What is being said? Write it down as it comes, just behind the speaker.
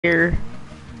here.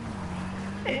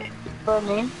 Her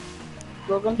name?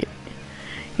 Logan?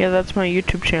 Yeah, that's my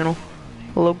YouTube channel.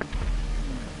 Logan.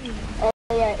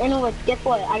 Yeah, anyway, guess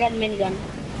what? I got a minigun.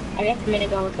 I got the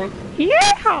minigun with me.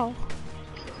 Yeah!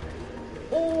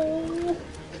 Oh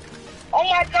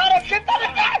my god, I tripped on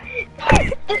that!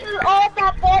 This is all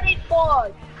that body's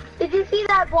for! Did you see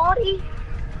that body?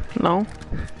 No.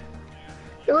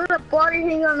 There was a body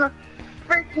hanging on the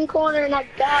freaking corner and I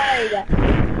died.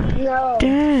 No.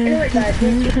 Anyway, guys,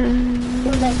 it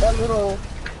was like a little,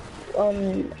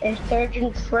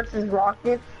 Insurgents versus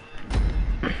Rockets.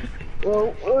 Well,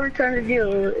 what we're trying to do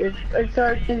is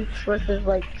Insurgents versus,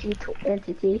 like,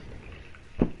 Entity.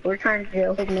 We're trying to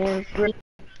do, like, man,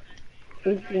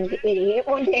 who's gonna get idiot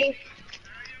one day.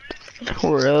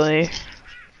 Really?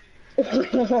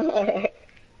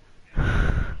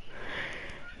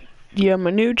 Yeah,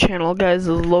 my new channel, guys,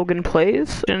 is Logan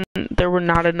Plays, and there were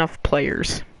not enough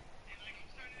players.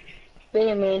 Wait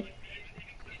a minute.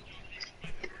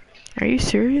 Are you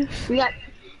serious?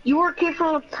 You were kicked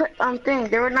from the thing.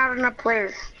 There were not enough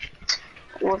players.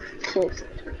 Or kids.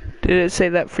 Did it say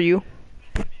that for you?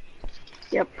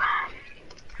 Yep.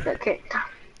 Okay.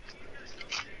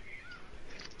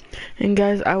 And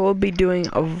guys, I will be doing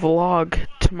a vlog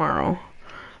tomorrow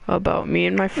about me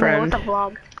and my friend. What's a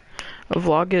vlog? A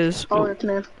vlog is... Oh, it's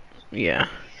me. Yeah.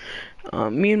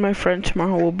 Me and my friend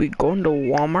tomorrow will be going to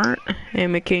Walmart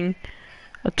and making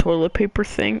a toilet paper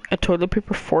thing, a toilet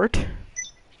paper fort.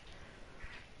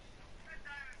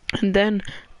 And then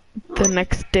the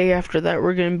next day after that,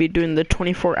 we're going to be doing the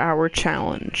 24-hour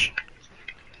challenge.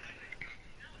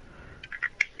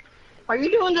 Are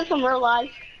you doing this in real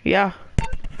life? Yeah.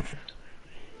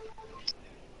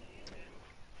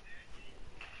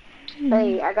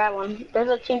 Hey, I got one.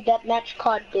 There's a team deathmatch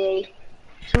COD day.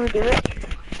 Should we do it?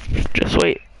 Just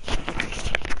wait.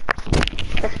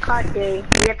 It's COD day.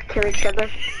 We have to kill each other.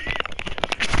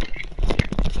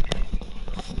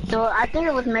 So I think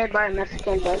it was made by a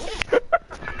Mexican, but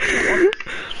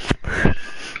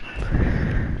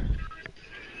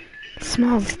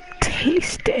Smells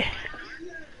tasty.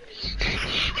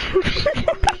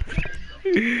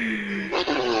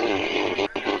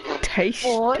 Tasty.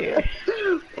 What?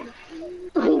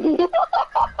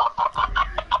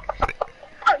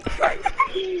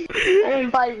 I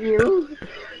invite you.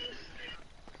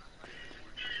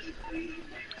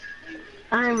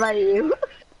 I invite you.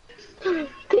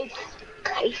 It's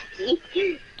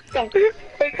tasty. What the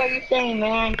frick are you saying,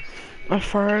 man? I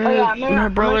farted. Oh, yeah, my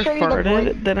brother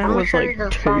farted. Then I was like,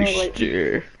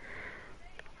 tasty.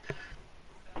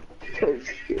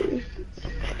 Tasty.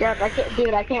 Yeah,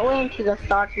 dude, I can't wait until the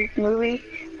sausage movie.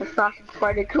 The sausage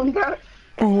party comes out.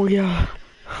 Oh yeah.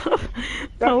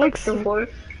 That looks the horse.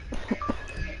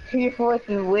 Your horse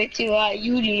is way too hot.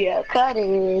 You need to cut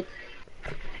it.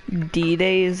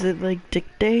 D-Day, is it like Dick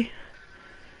Day?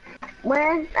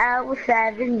 When I was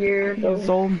 7 years old,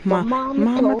 So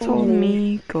mama told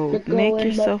me, go make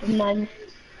yourself...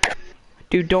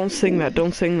 Dude, don't sing that,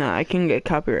 don't sing that. I can get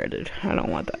copyrighted. I don't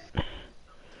want that.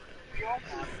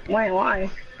 Why?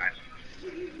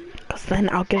 Because then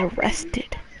I'll get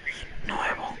arrested. No,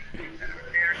 I won't.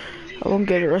 I won't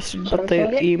get arrested, but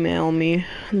they'll email me,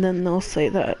 and then they'll say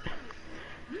that.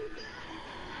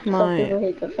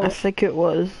 I think it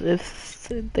was, if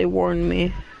they warned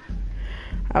me.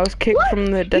 I was kicked from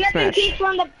the deathmatch. You kicked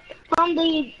from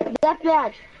the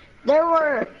deathmatch. There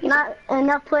were not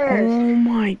enough players. Oh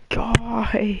my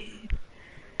god.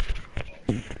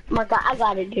 My god, I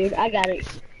got it, dude. I got it.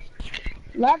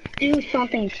 Let's do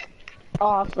something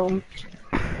awesome.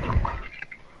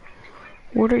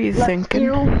 What are you thinking?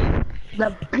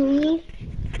 Let's do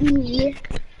the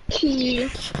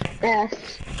BETS.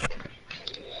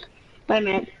 Wait a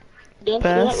minute. Just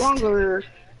a bit longer.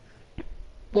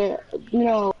 The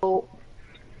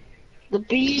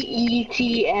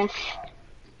BETS.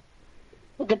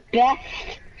 The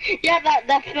best. Yeah,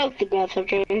 that spells the best,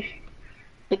 okay?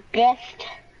 The best.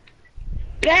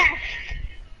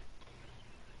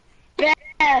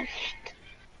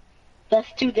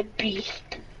 Let's do the beast.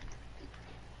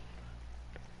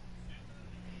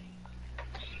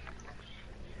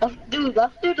 Let's do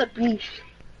the beast.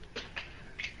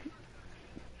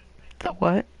 The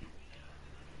what?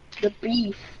 The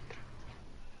beast.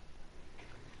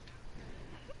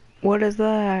 What is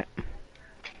that?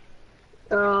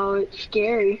 Oh, it's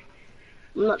scary.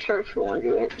 I'm not sure if you want to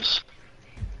do it.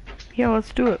 Yeah,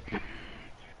 let's do it.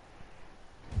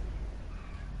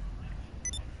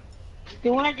 Do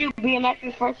you want to do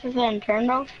BMX versus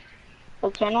Nintendo? The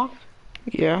channel?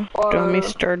 Yeah. Do you want me to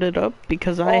start it up?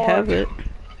 Because I have it.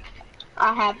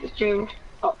 I have it too.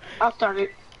 Oh, I'll start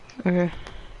it. Okay.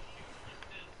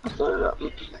 Let's load it up.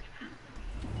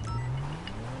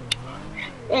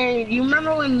 Hey, you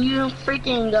remember when you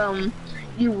freaking,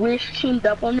 you wish teamed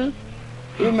up on me?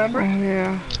 You remember? Oh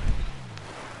yeah.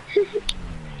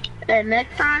 And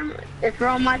next time, if you're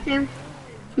on my team,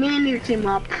 me and you team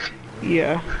up.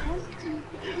 Yeah.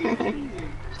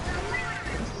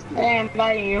 Hey, I'm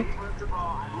inviting you.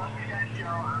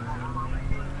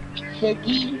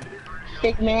 Figgy,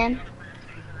 Figman.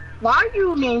 Why are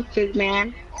you named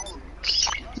Figman?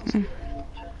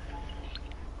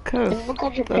 Cause Is it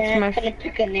because your that's my. parents couldn't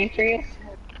pick a name for you?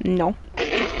 No.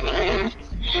 Is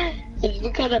it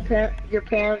because your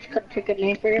parents couldn't pick a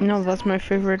name for you? No, that's my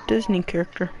favorite Disney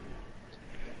character.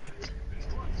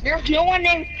 There's no one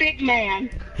named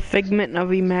Figman. Figment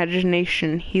of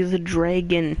imagination. He's a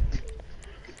dragon.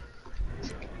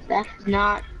 That's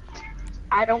not.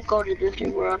 I don't go to Disney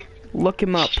World. Look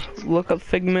him up. Look up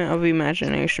Figment of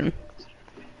imagination.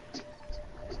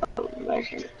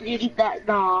 You did that?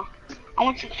 No. I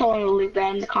want someone to leave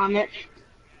that in the comments.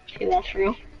 See, that's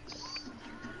real.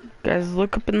 Guys,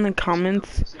 look up in the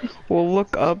comments. We'll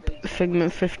look up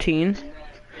Figment 15.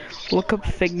 Look up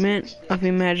Figment of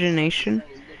imagination.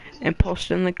 And post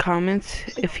in the comments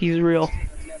if he's real.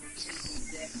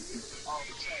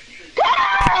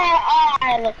 Oh,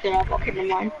 I looked it up. Okay, never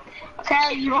mind.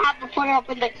 Okay, you don't have to put it up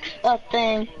in the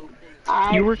thing.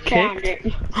 You were found kicked?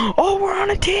 it. Oh, we're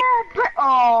on a team!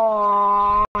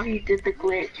 Oh, he did the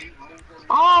glitch.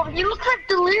 Oh, he looks like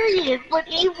Delirious, but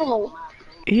evil.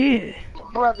 Yeah.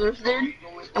 Brothers, dude.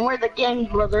 And we're the gang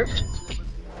brothers.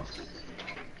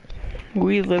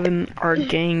 We live in our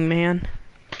gang, man.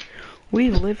 We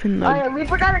live in the... Oh, yeah, we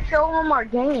forgot to show them our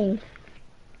gang.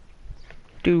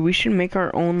 Dude, we should make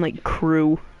our own, like,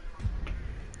 crew.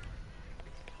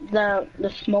 The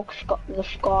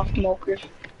skull smokers.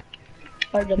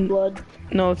 Or the blood.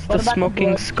 No, it's What the about the smoking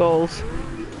blood? skulls.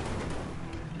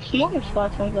 Smoking skull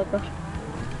sounds like a...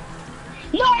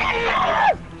 No!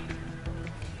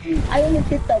 I almost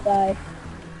hit that guy.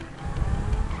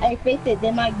 I faced it,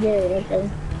 they might get it or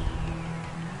something.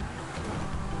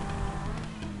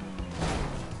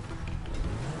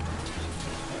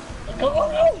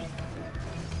 Go!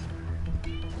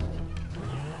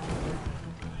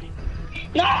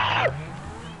 No!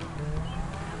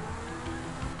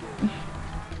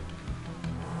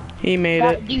 He made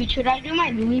it. Dude, should I do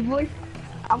my Louis voice?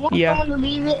 I want Yeah. someone to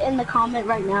leave it in the comment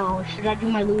right now. Should I do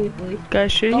my Louis voice?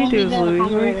 Guys, should he Someone do leave his it in the Louis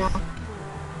comment right voice? now.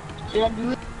 Should I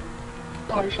do it?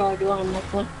 Or shall I do it on the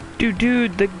next one?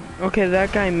 Dude, okay,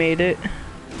 that guy made it.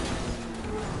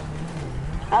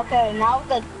 Okay, now's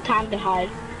the time to hide.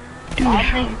 Dude,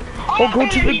 oh, go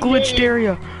to the glitched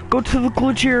area. Go to the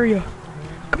glitch area.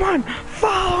 Come on,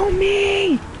 follow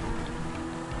me.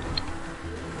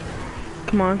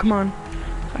 Come on.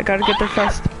 I gotta get there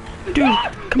fast. Dude,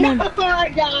 come on. I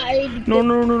died.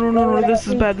 No, this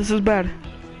is bad.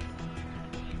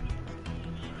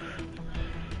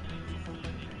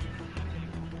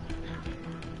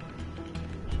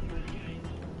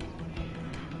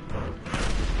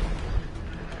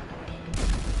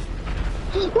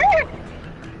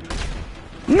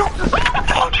 No!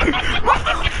 Fuck!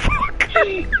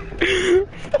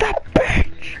 That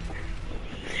bitch!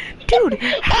 Dude,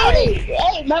 how did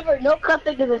Hey, remember, no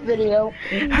cussing in this video.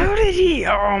 How did he?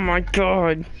 Oh my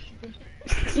god.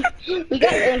 We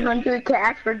got 800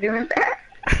 cash for doing that.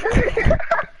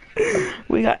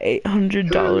 We got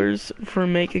 $800 for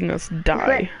making us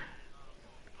die.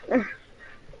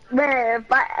 Man,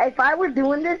 if I were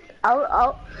doing this,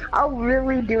 I'll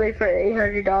really do it for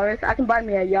 $800. I can buy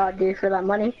me a yacht, dude, for that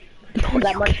money. For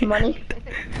that much money.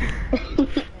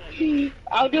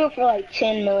 I'll do it for like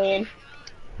 10 million.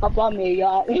 I'll buy me a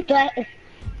yacht with that.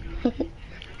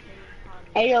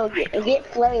 Hey yo, get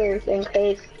flares in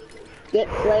case. Get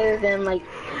flares and like.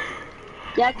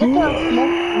 Yeah, get the smoke,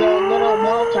 the little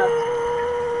Molotov.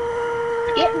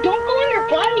 Don't go in your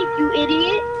body, you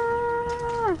idiot.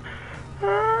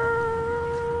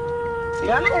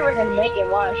 You're not even gonna make it,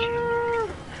 watch.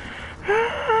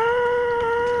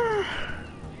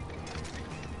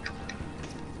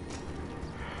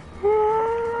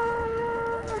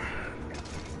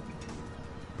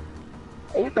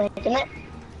 Are you making it?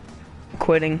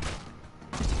 Quitting.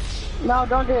 No,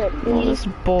 don't do it, Well, please. this is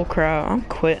bullcrap. I'm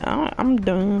quitting. I'm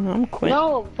done. I'm quitting.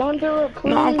 No, don't do it, please.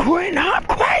 No, I'm quitting. I'm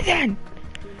quitting.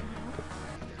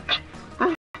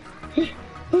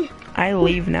 I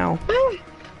leave now.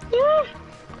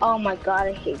 Oh my god,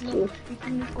 I hate you. You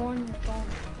can just go on your phone.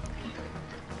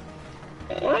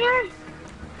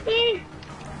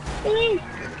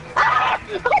 Ah!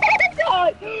 Oh my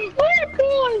god! Oh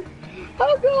god!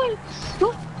 Oh god!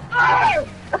 Ah!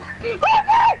 Oh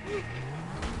god!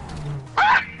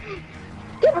 Ah!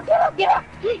 Get up,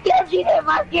 Jesus,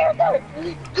 my character!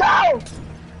 Go!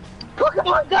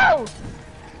 Pokemon, go!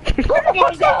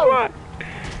 Pokemon, go!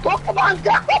 Pokemon,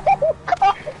 go!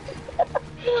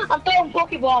 I'm throwing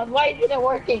Pokeballs, why isn't it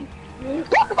working?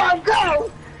 Pokemon,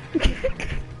 go!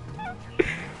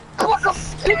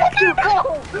 Pikachu,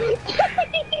 go!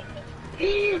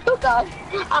 Oh god,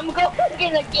 I'm going to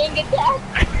get a gang attack.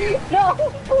 No,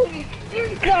 please.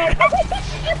 No.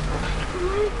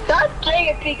 Stop saying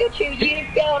it, Pikachu. You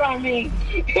failed on me.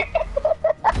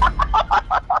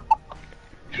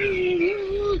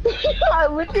 I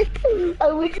would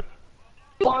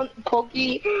want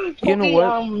Pokey. You know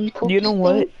what? You know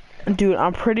what? Dude,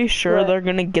 I'm pretty sure What? they're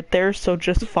gonna get there, so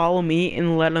just follow me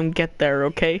and let them get there,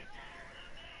 okay?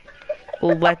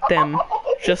 Let them.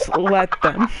 Just let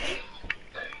them.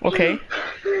 Okay?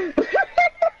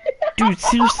 Dude,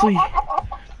 seriously.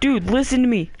 Dude, listen to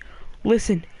me.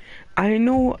 Listen. I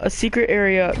know a secret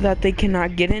area that they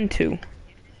cannot get into.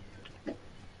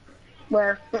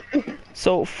 Where?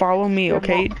 So follow me,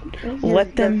 okay?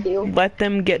 Let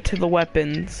them get to the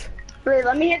weapons. Wait,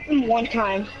 let me hit them one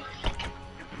time.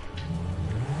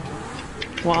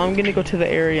 Well, I'm gonna go to the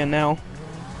area now.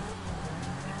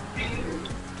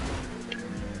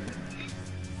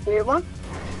 You hit one?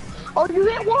 Oh, you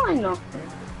hit one!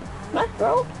 Nice,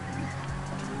 bro.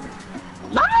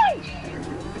 Nice!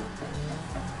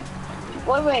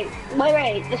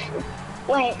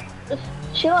 Just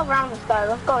chill around this guy.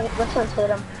 Let's go, let's just hit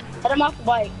him. Hit him off the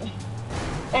bike.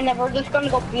 And then we're just gonna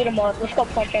go beat him up. Let's go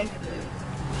punch him.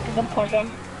 Let's go punch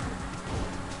him.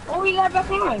 Oh, we got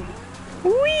back on.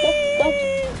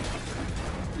 Whee!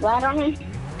 Land on him.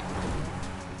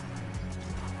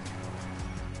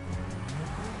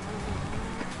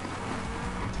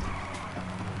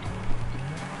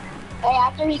 Hey,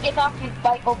 after he gets off his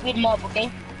bike, go beat him up,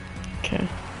 okay? Okay.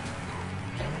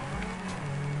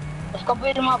 Let's go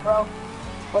beat him up, bro.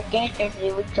 What game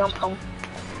changer? We jump him.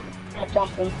 Let's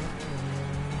jump him.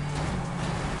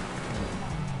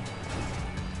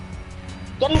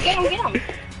 Get him!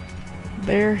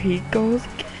 There he goes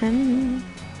again.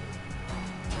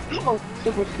 I'm gonna go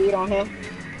super speed on him.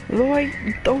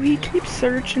 Though he keeps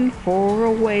searching for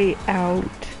a way out,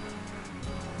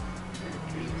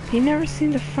 he never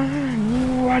seemed to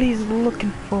find what he's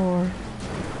looking for.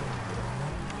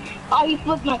 Oh, he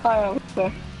flipped my car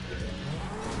over.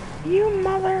 You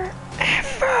mother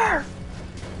effer!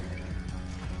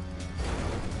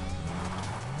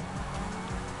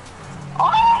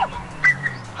 Oh!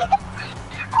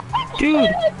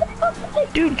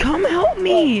 Dude, come help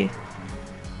me!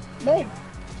 Babe,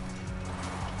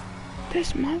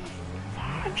 This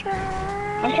motherfucker!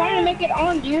 I'm trying to make it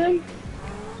on, dude.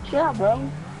 Yeah,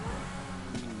 bro.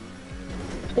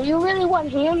 Do you really want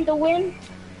him to win?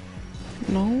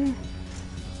 No.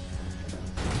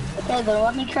 Okay, then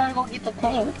let me try to go get the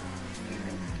tank.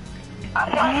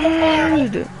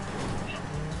 God!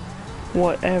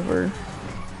 Whatever.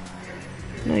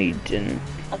 No, you didn't.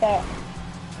 Okay.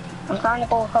 I'm trying to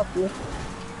go help you.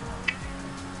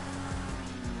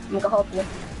 I'm gonna go help you.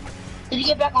 Did you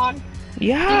get back on?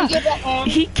 Yeah! Did you get back on?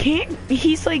 He can't.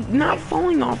 He's like not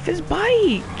falling off his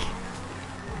bike.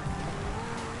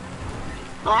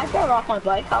 I got off my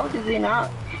bike. How did he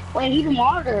not? Wait, he's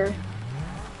water.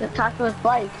 The top of his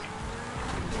bike.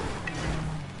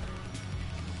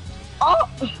 Oh!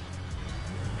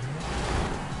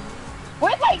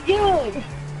 Where's my dude?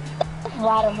 Let's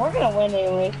let him. We're gonna win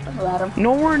anyway. Let's let him.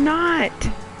 No, we're not.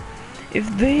 If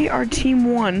they are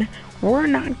team 1, we're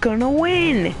not gonna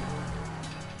win.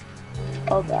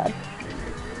 Oh god.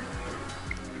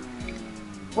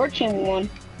 We're team 1.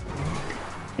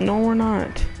 No, we're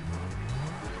not.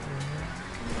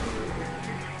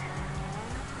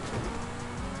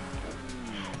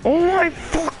 Oh my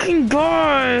fucking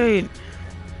god!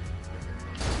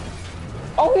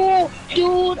 Oh,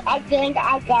 dude, I think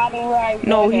I got it right.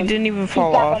 No, he didn't even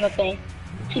fall off. He's back on the thing.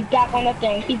 He's back on the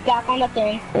thing. He's back on the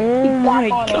thing. Oh my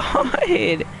on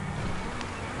god!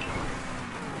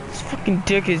 This fucking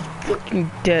dick is fucking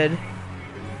dead.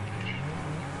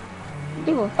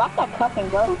 Dude, stop that cussing,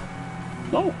 bro.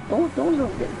 Don't do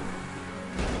it.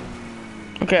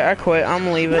 Okay, I quit.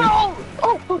 I'm leaving. No!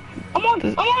 Oh, I'm on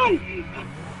the thing!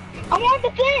 I'm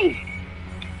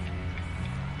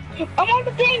on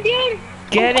the thing, dude!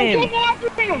 Get him! I'm chasing after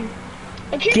him!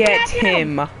 Get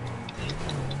him!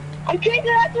 I'm chasing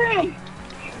after him!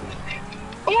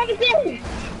 I'm on the thing!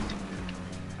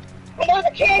 I'm on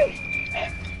the chase!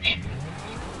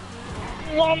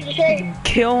 I'm on the chase!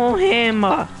 Kill him!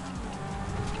 Well,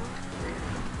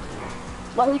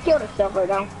 he killed himself right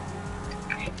now.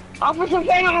 Officer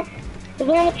Van is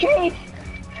on the chase!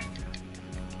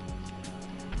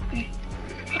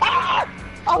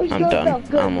 Oh, he I'm killed done.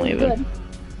 himself. Good, I'm leaving. good.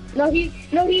 No,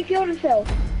 he killed himself.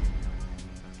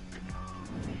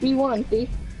 He won, see?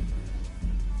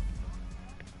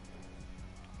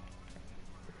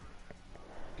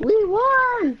 We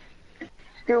won!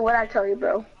 Screw what I tell you,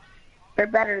 bro. We're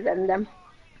better than them.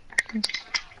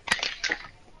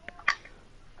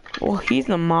 Well, he's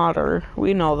a modder.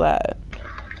 We know that.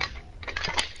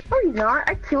 No, he's not.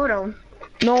 I killed him.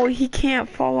 No, he can't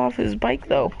fall off his bike,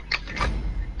 though.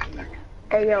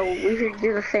 Hey, yo, we should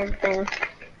do the same thing.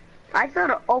 I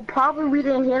thought, oh, probably we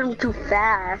didn't hit him too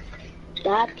fast.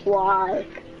 That's why.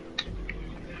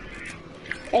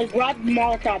 Hey, grab the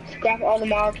Molotovs. Grab all the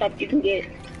Molotovs you can get.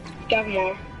 Grab them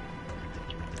all.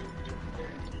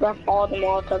 Grab all the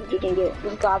Molotovs you can get.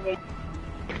 Just grab them.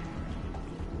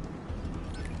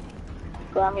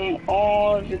 Grab them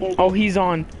all you can get. Oh, he's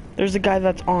on. There's a guy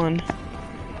that's on.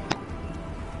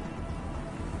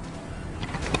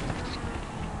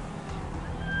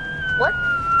 What?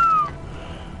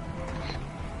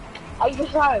 I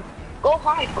just hide. Go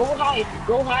hide. Go hide.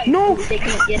 Go hide. No. They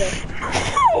can't get us.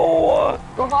 Oh.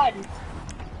 Go hide.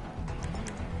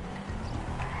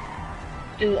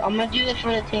 Dude, I'm gonna do this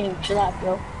for the team. Chill out,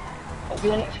 bro. I'm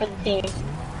doing it for the team.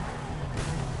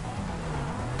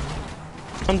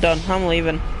 I'm done. I'm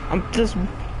leaving. I'm just.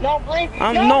 No, please.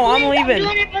 I'm please, leaving.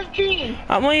 I'm doing it for the team.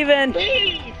 I'm leaving.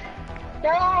 Please.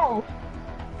 No.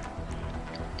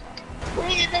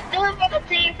 Please, let's do it for the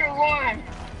team for one.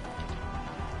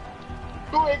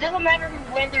 Dude, it doesn't matter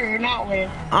who wins or not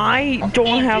wins. I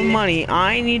don't have money.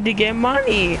 I need to get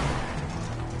money.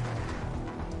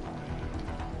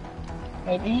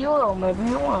 Maybe you will, maybe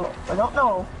you won't. I don't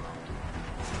know.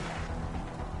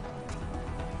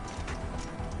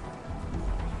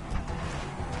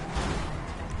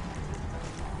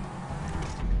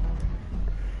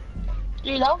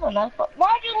 Dude, that was a nice one.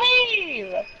 Why'd you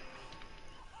leave?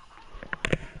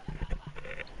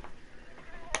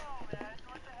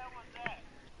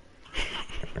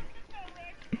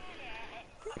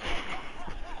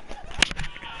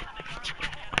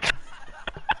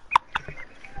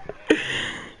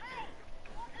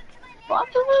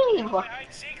 Why'd you leave? Hide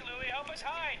and seek, Louie. Help us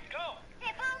hide. Go.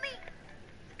 Hey, follow me.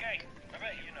 Okay. I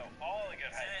bet you know all the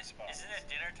good hiding spots. Isn't it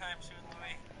dinner time soon,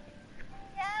 Louie?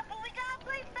 Yeah, but we gotta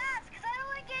play fast, because I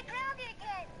don't want to get grounded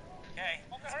again. Okay,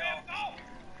 let's Hurry up, go. go.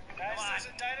 Guys,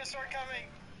 there's a dinosaur coming.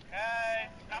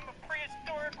 I'm a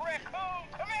prehistoric raccoon.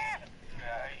 Come here.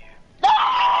 No!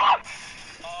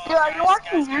 Oh, Dude, are you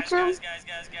watching YouTube? Guys.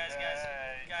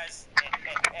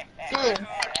 Dude.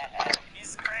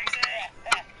 He's crazy.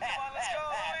 Come on, let's go,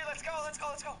 Louie. Let's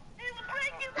go. He's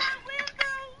breaking my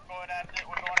window.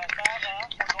 We're going outside, huh?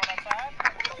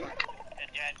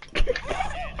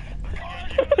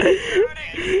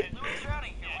 Louie's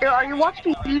drowning. Dude, are you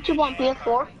watching YouTube on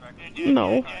PS4?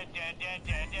 No.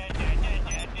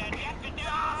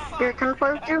 Dude, can I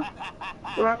play with you?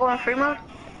 You wanna go in free mode?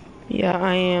 Yeah,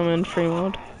 I am in free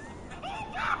mode.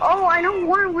 Oh, I know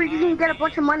one where you can get a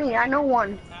bunch of money. I know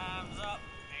one. Time's up.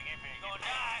 You're gonna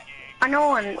die. I know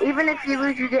one. Even if you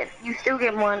lose, you still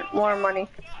get more money.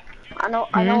 I know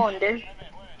one, dude.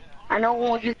 I know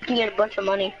one where you can get a bunch of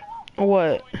money.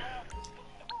 What?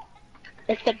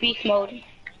 It's the beast mode.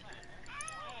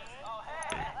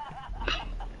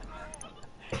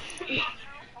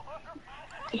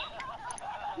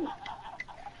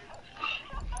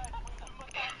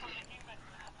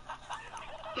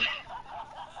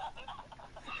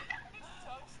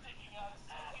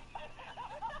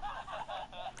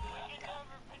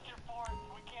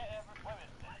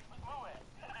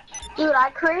 Dude, I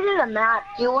created a map.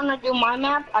 Do you want to do my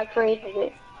map? I created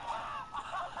it.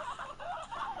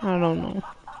 I don't know.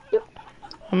 Yep.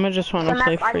 I just want to The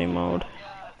play map free mode.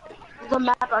 The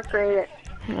map I created.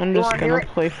 I'm You just wanna do gonna it?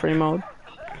 play free mode.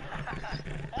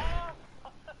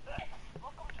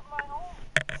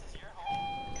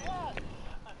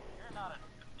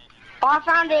 Oh, I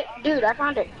found it. Dude, I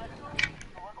found it.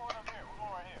 We're going up here. We're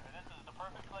going right here. This is the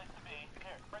perfect place to be.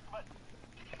 Here, press the button.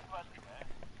 Press the button.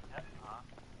 Okay. Yep.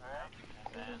 Alright.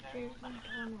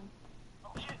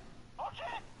 Oh shit! Oh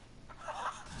shit!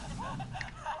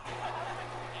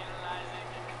 Analyzing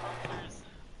computers.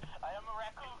 I am a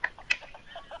raccoon.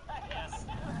 Yes.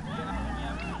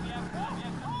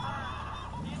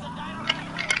 He's a dino.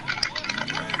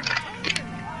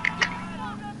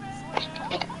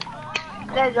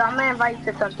 There you go. I'm gonna invite you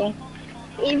to something.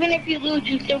 Even if you lose,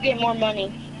 you still get more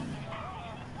money.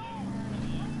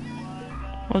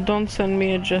 Well, don't send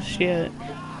me it just yet.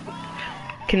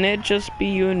 Can it just be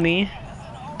you and me?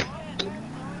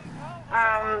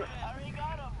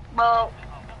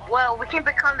 Well, we can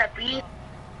become the beast.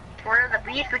 For the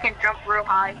beast, we can jump real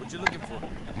high. What you looking for?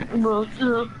 Well,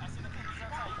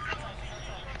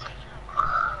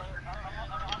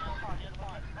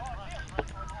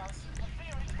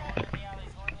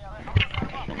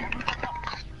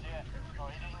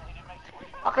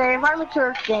 okay, invite me to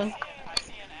your thing.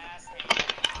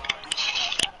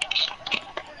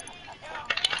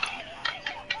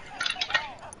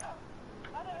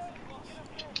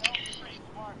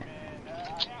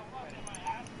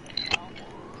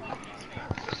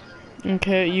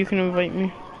 Okay, you can invite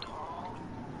me.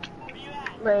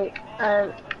 Wait,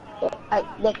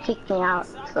 they kicked me out,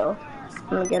 so I'm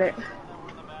gonna get it.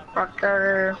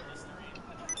 Doctor.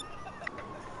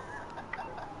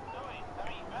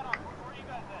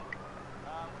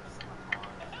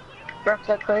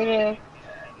 Dr. Creative.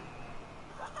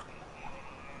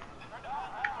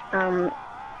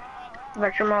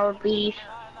 Virtual Mode Beast.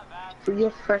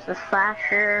 Beast versus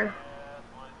Slasher.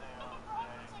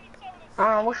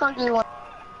 Which one do you want?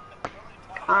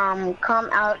 Come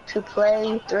out to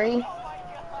play 3.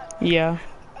 Yeah.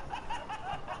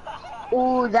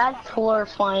 Ooh, that's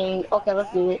horrifying. Okay,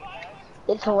 let's do it.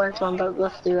 It's horrifying, but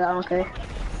let's do it. I don't care.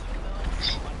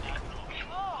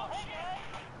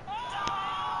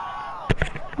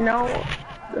 No.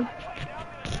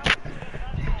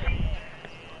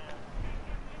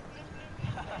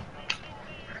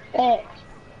 Hey.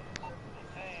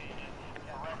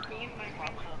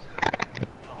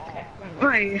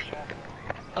 Right.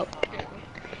 Oh.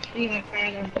 Me and my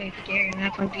friend are playing scary and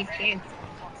that's on GTA.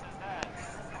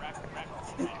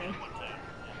 Okay.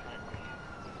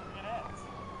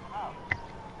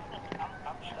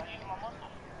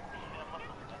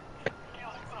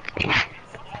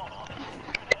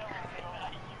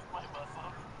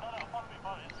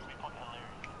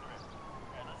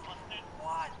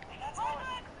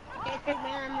 Hey,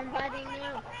 man, I'm inviting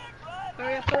you.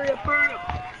 Hurry up, hurry up, hurry up.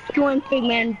 Join,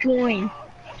 Pigman, join.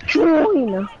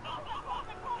 Join!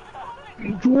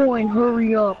 Join,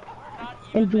 hurry up.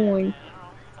 And join.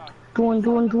 Join,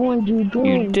 dude, join.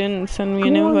 You didn't send me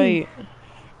an invite.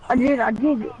 I did.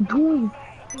 Join.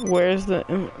 Where's the...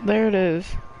 There it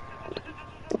is.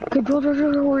 Okay, join.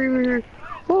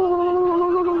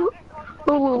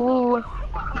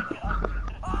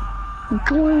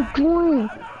 Join.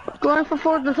 Join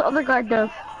before this other guy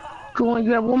does. Join,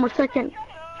 you have 1 more second.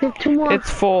 You have 2 more. It's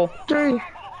full. 3.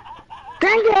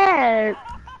 Dang it!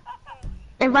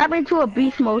 Invite me to a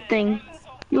beast mode thing.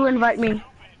 You invite me.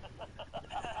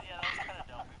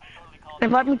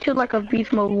 Invite me to like a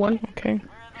beast mode one. Okay.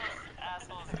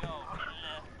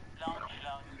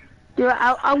 Dude,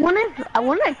 I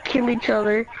wanna kill each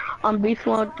other on beast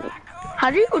mode. How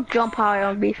do you jump high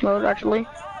on beast mode actually?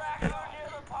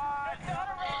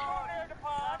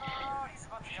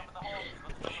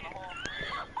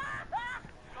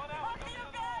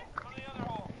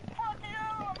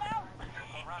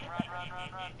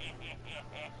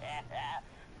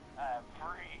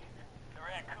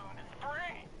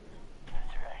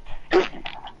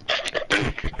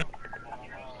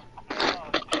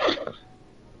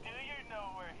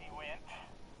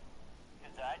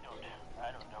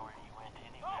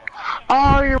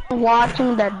 Oh, you're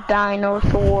watching the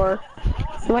dinosaur.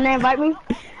 You wanna invite me?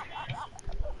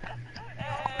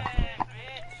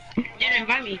 You didn't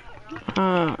invite me.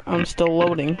 I'm still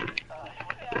loading.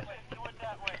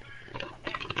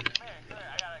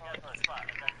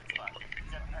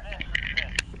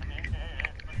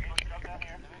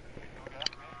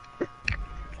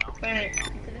 Wait,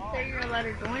 did it say you're allowed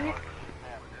to join it?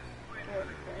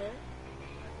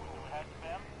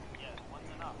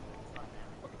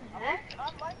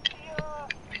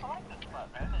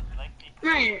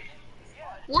 Right.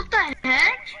 What the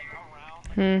heck?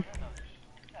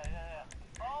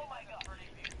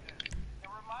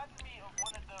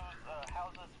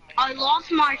 I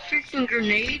lost my freaking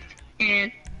grenade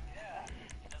and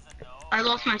I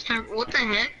lost my sniper. What the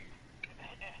heck?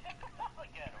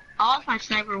 I lost my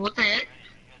sniper. What the heck?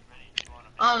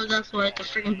 Oh, that's why it's a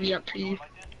freaking VIP.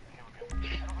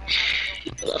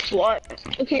 That's what.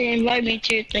 Okay, invite me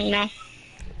to your thing now.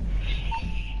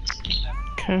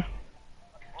 Okay.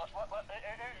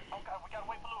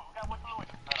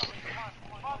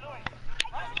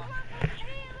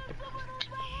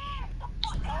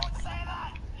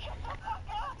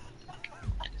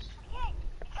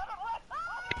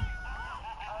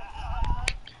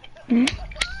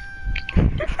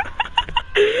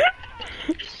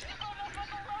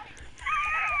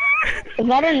 Is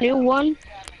that a new one?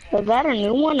 Is that a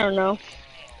new one or no?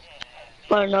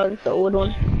 Or no, it's the old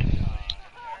one.